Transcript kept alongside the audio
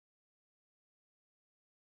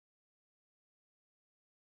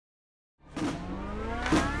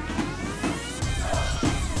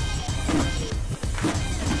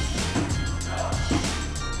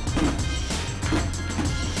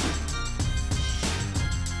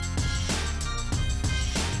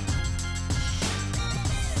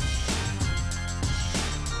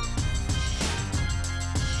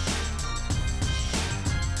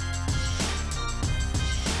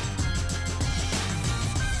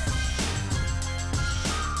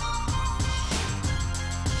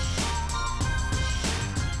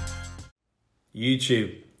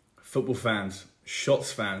YouTube, football fans,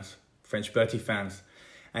 shots fans, French Bertie fans,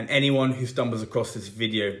 and anyone who stumbles across this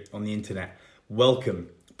video on the internet. Welcome.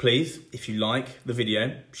 Please, if you like the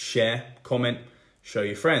video, share, comment, show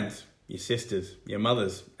your friends, your sisters, your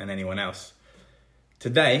mothers, and anyone else.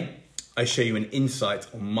 Today, I show you an insight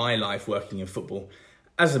on my life working in football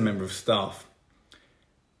as a member of staff.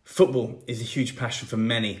 Football is a huge passion for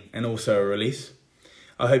many and also a release.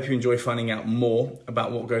 I hope you enjoy finding out more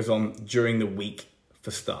about what goes on during the week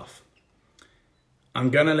for staff.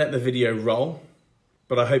 I'm going to let the video roll,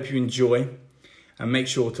 but I hope you enjoy and make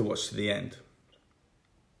sure to watch to the end.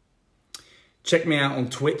 Check me out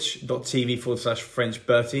on twitch.tv/French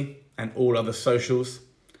Bertie and all other socials.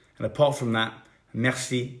 And apart from that,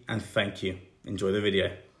 merci and thank you. Enjoy the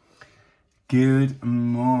video. Good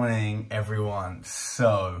morning, everyone.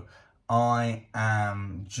 So I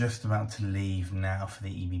am just about to leave now for the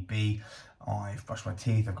EBB. I've brushed my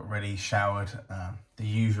teeth, I've got ready, showered, the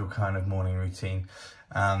usual kind of morning routine.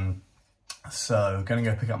 So I'm gonna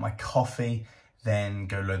go pick up my coffee, then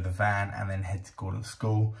go load the van and then head to Gordon's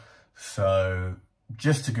school. So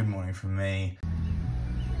just a good morning from me.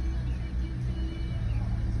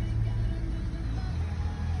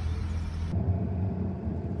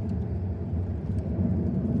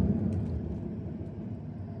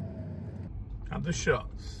 At the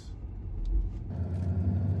shots.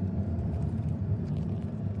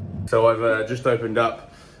 So I've just opened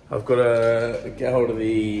up. I've got to get hold of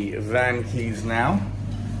the van keys now,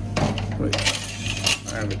 which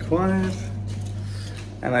I required.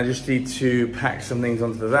 And I just need to pack some things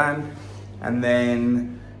onto the van and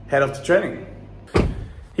then head off to training.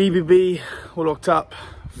 EBB all locked up,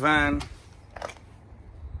 van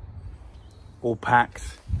all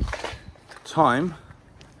packed. Time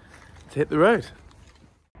to hit the road.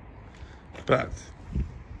 But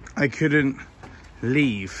I couldn't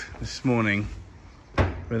leave this morning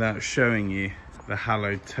without showing you the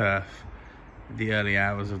hallowed turf at the early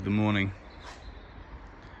hours of the morning.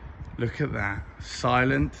 Look at that,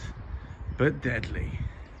 silent but deadly.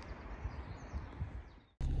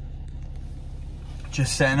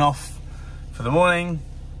 Just setting off for the morning,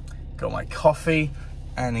 got my coffee,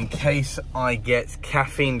 and in case I get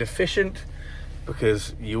caffeine deficient,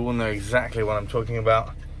 because you all know exactly what I'm talking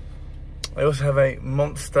about, I also have a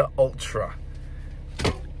Monster Ultra,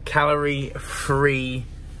 calorie-free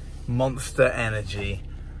Monster Energy.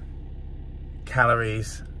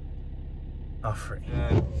 Calories are free.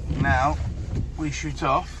 Now we shoot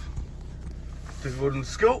off to Gordon's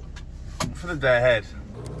school for the day ahead.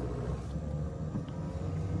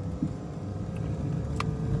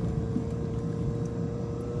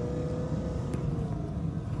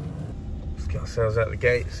 Let's get ourselves out the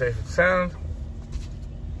gate safe and sound.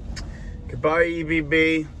 Goodbye,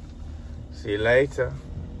 EBB. See you later.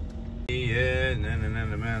 Yeah,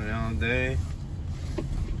 all day.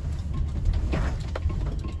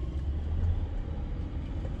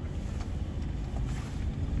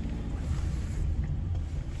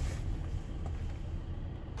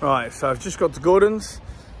 Right, so I've just got to Gordon's.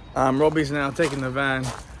 Robbie's now taking the van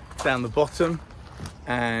down the bottom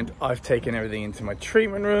and I've taken everything into my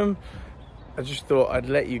treatment room. I just thought I'd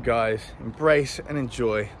let you guys embrace and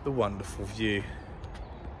enjoy the wonderful view.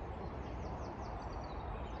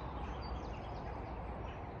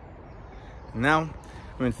 Now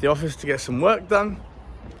I'm into the office to get some work done.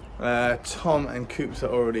 Tom and Coops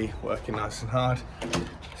are already working nice and hard.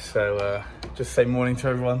 So just say morning to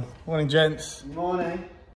everyone. Morning, gents. Morning.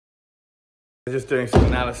 Just doing some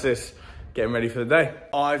analysis, getting ready for the day.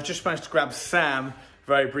 I've just managed to grab Sam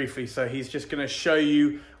very briefly, so he's just going to show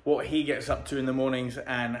you what he gets up to in the mornings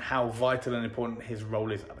and how vital and important his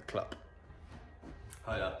role is at the club.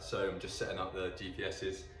 Hiya, so I'm just setting up the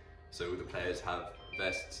GPSs, so all the players have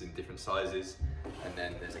vests in different sizes, and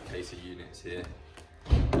then there's a case of units here.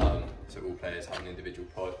 So all players have an individual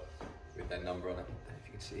pod with their number on it, I don't know if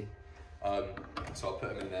you can see. So I'll put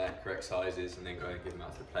them in their correct sizes and then go and give them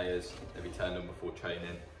out to the players. They'll be turned on before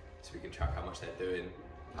training so we can track how much they're doing,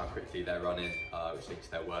 how quickly they're running, which links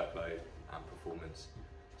to their workload and performance.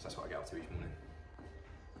 So that's what I get up to each morning.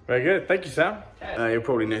 Very good, thank you, Sam. You're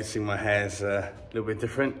probably noticing my hair's a little bit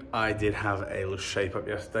different. I did have a little shape up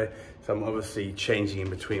yesterday, so I'm obviously changing in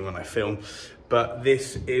between when I film. But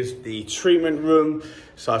this is the treatment room.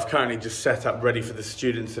 So I've currently just set up ready for the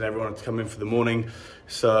students and everyone to come in for the morning.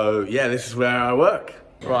 So yeah, this is where I work.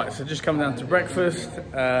 Right, so just come down to breakfast.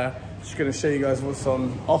 Just gonna show you guys what's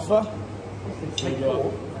on offer. We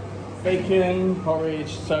got bacon,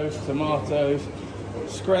 porridge, toast, tomatoes,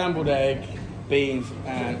 scrambled egg, beans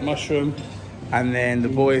and mushroom. and then the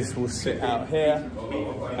boys will sit out here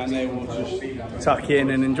and they will just tuck in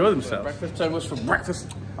and enjoy themselves. Breakfast. So what's for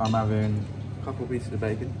breakfast? I'm having a couple of pieces of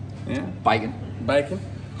bacon. Yeah. Bacon. Bacon.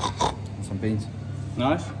 And some beans.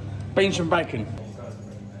 Nice. Beans and bacon.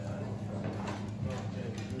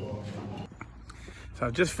 So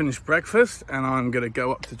I've just finished breakfast and I'm going to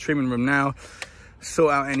go up to the treatment room now,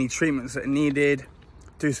 sort out any treatments that are needed,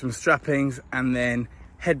 do some strappings, and then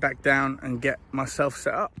head back down and get myself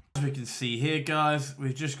set up. As we can see here, guys,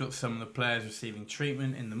 we've just got some of the players receiving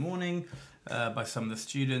treatment in the morning by some of the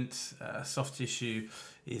students. Soft tissue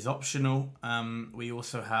is optional. We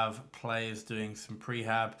also have players doing some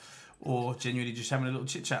prehab or genuinely just having a little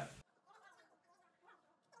chit chat.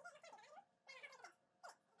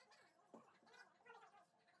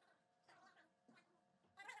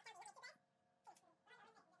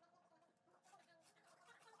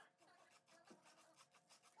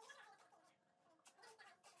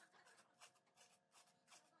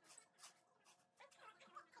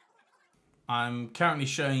 I'm currently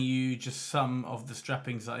showing you just some of the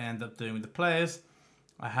strappings that I end up doing with the players.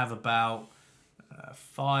 I have about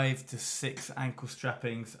 5 to 6 ankle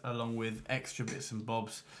strappings along with extra bits and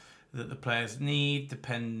bobs that the players need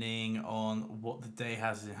depending on what the day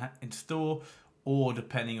has in store or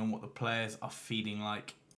depending on what the players are feeling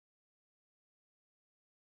like.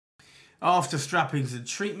 After strappings and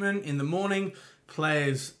treatment in the morning,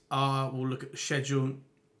 players will look at the schedule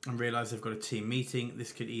and realise they've got a team meeting.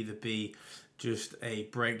 This could either be just a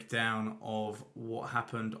breakdown of what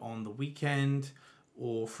happened on the weekend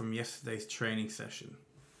or from yesterday's training session.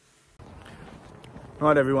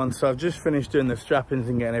 Right everyone, so I've just finished doing the strappings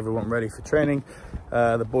and getting everyone ready for training.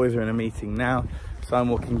 The boys are in a meeting now, so I'm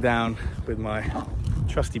walking down with my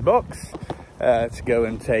trusty box to go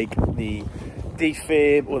and take the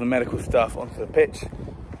defib or the medical stuff onto the pitch,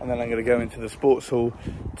 and then I'm going to go into the sports hall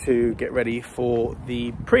to get ready for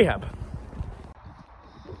the prehab.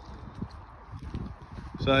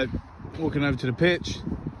 So walking over to the pitch,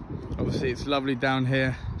 obviously it's lovely down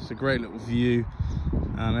here, it's a great little view,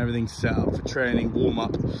 everything's set up for training, warm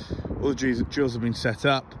up, all the drills have been set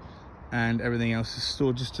up and everything else is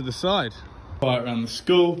stored just to the side. Right around the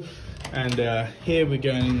school, and here we're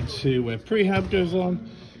going into where prehab goes on,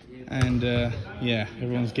 and yeah,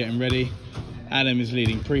 everyone's getting ready. Adam is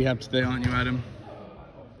leading prehab today, aren't you, Adam?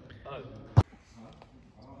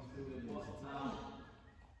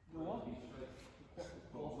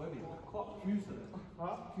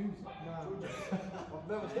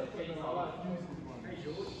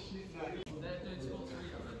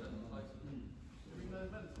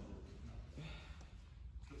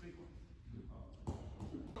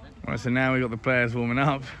 Right, so now we've got the players warming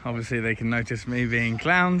up. Obviously they can notice me being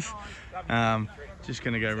clowns. Just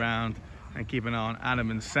going to go around and keep an eye on Adam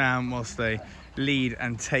and Sam whilst they lead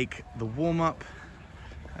and take the warm-up.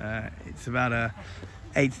 It's about a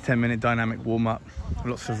 8 to 10 minute dynamic warm-up.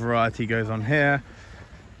 Lots of variety goes on here.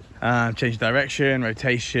 Change direction,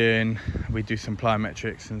 rotation, we do some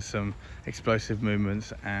plyometrics and some explosive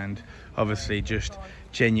movements, and obviously just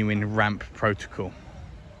genuine ramp protocol.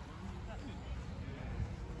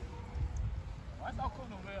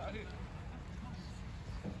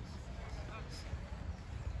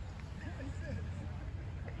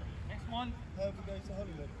 Next one. Whoever goes to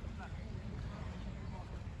Hollywood.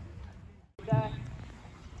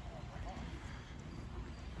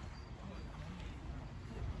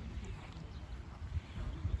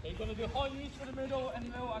 You're going to do high knees for the middle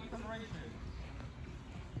and low acceleration.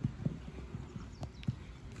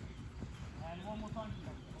 And one more time.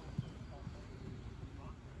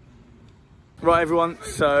 Right everyone,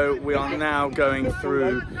 so we are now going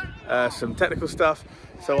through some technical stuff.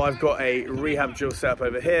 So I've got a rehab drill set up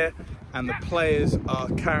over here and the players are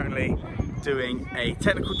currently doing a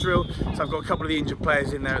technical drill. So I've got a couple of the injured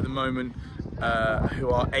players in there at the moment who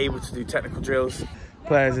are able to do technical drills.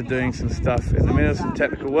 Players are doing some stuff in the middle, some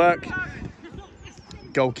technical work.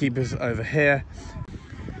 Goalkeepers over here.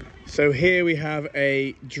 So here we have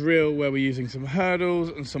a drill where we're using some hurdles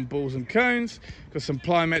and some balls and cones. Got some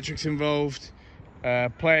plyometrics involved.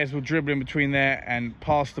 Players will dribble in between there and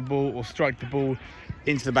pass the ball or strike the ball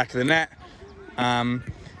into the back of the net. And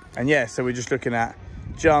yeah, so we're just looking at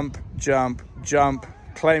jump, jump, jump,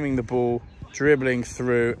 claiming the ball, dribbling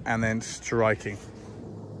through and then striking.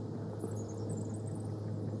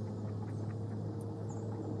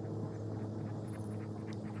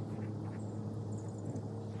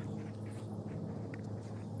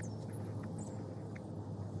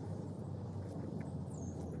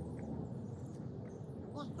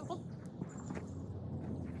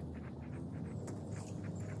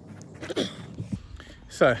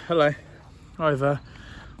 So, hello, I've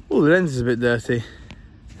Oh, the lens is a bit dirty. Is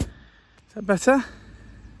that better?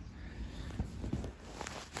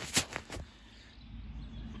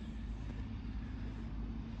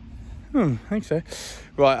 I think so.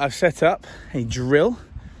 Right, I've set up a drill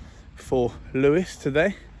for Lewis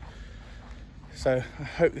today. So I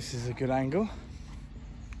hope this is a good angle.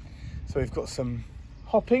 So we've got some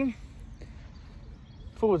hopping,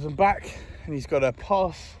 forwards and back, and he's got to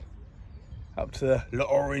pass up to the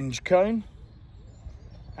orange cone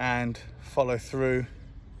and follow through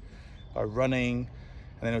by running,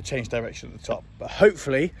 and then he'll change direction at the top. But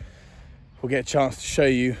hopefully we'll get a chance to show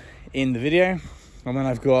you in the video. And then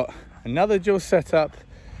I've got another drill set up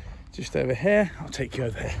just over here. I'll take you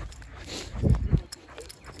over here.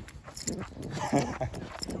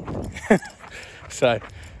 So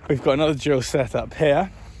we've got another drill set up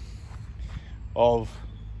here of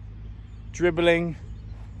dribbling,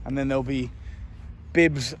 and then there'll be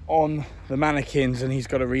bibs on the mannequins, and he's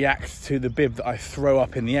got to react to the bib that I throw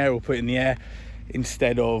up in the air or put in the air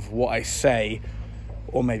instead of what I say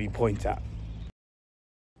or maybe point at.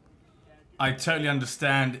 I totally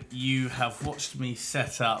understand you have watched me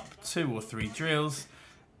set up 2 or 3 drills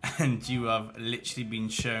and you have literally been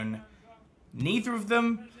shown neither of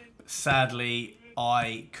them. But sadly,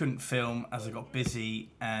 I couldn't film as I got busy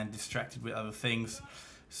and distracted with other things.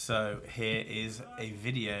 So here is a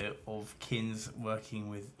video of Kins working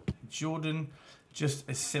with Jordan. Just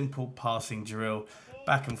a simple passing drill,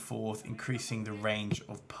 back and forth, increasing the range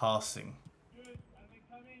of passing.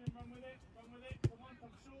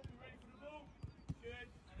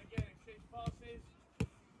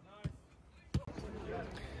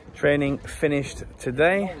 Training finished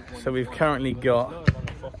today, so we've currently got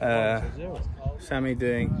Sammy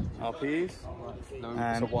doing RPEs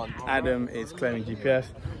and Adam is claiming GPS.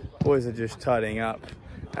 Boys are just tidying up,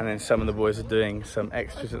 and then some of the boys are doing some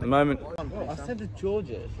extras at the moment. I said to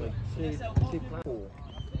Georgia, it's like 2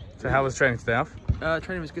 So how was training today, Alf?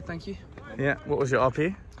 Training was good, thank you. Yeah, what was your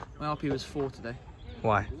RPE? My RP was 4 today.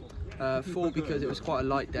 Why? 4 because it was quite a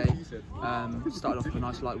light day. Started off with a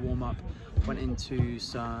nice light warm-up, went into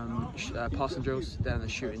some passing drills, then a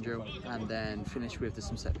shooting drill, and then finished with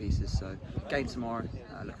some set pieces. So game tomorrow,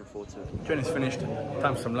 looking forward to it. Training's finished,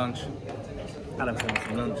 time for some lunch. Adam's having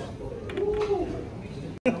some lunch.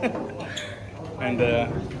 And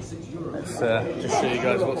let's just show you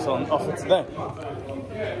guys what's on offer today.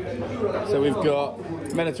 So we've got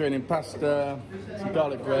Mediterranean pasta, some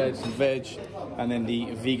garlic bread, some veg, and then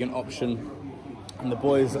the vegan option. And the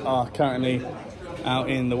boys are currently out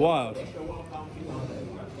in the wild.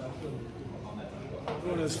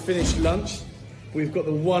 Everyone's finished lunch. We've got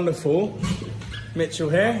the wonderful Mitchell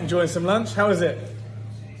here enjoying some lunch. How is it?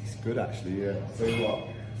 It's good actually, yeah. Tell you what,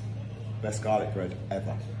 best garlic bread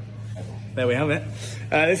ever. There we have it.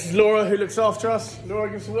 This is Laura who looks after us. Laura,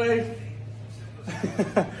 give us a wave.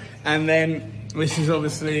 And then this is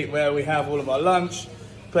obviously where we have all of our lunch.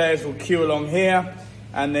 Players will queue along here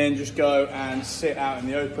and then just go and sit out in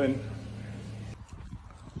the open.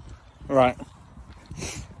 Right,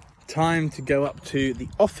 time to go up to the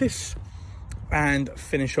office and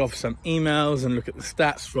finish off some emails and look at the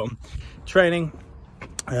stats from training.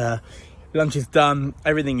 Lunch is done,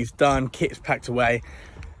 everything is done, kit's packed away.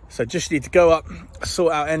 So just need to go up,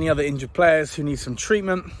 sort out any other injured players who need some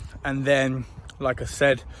treatment, and then, like I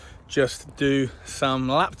said, just do some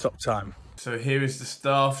laptop time. So here is the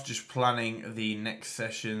staff just planning the next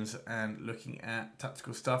sessions and looking at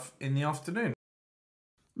tactical stuff in the afternoon.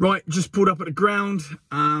 Right, just pulled up at the ground.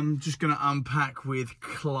 Just going to unpack with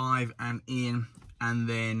Clive and Ian and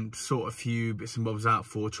then sort a few bits and bobs out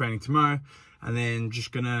for training tomorrow, and then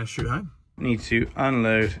just going to shoot home. Need to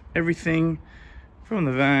unload everything from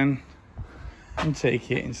the van and take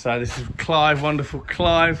it inside. This is Clive, wonderful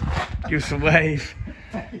Clive. Give us a wave.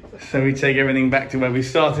 So we take everything back to where we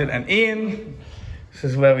started, and Ian, this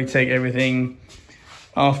is where we take everything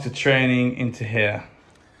after training into here.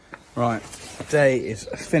 Right, day is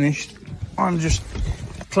finished. I'm just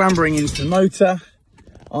clambering into the motor.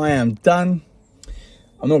 I am done.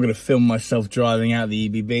 I'm not going to film myself driving out the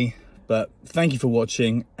EBB, but thank you for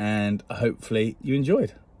watching, and hopefully you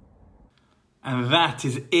enjoyed. And that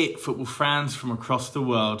is it, football fans from across the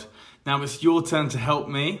world. Now it's your turn to help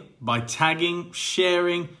me by tagging,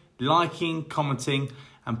 sharing, liking, commenting,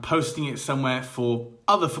 and posting it somewhere for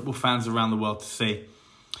other football fans around the world to see.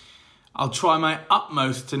 I'll try my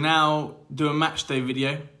utmost to now do a match day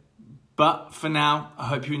video, but for now, I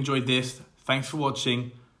hope you enjoyed this. Thanks for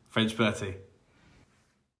watching. French Bertie.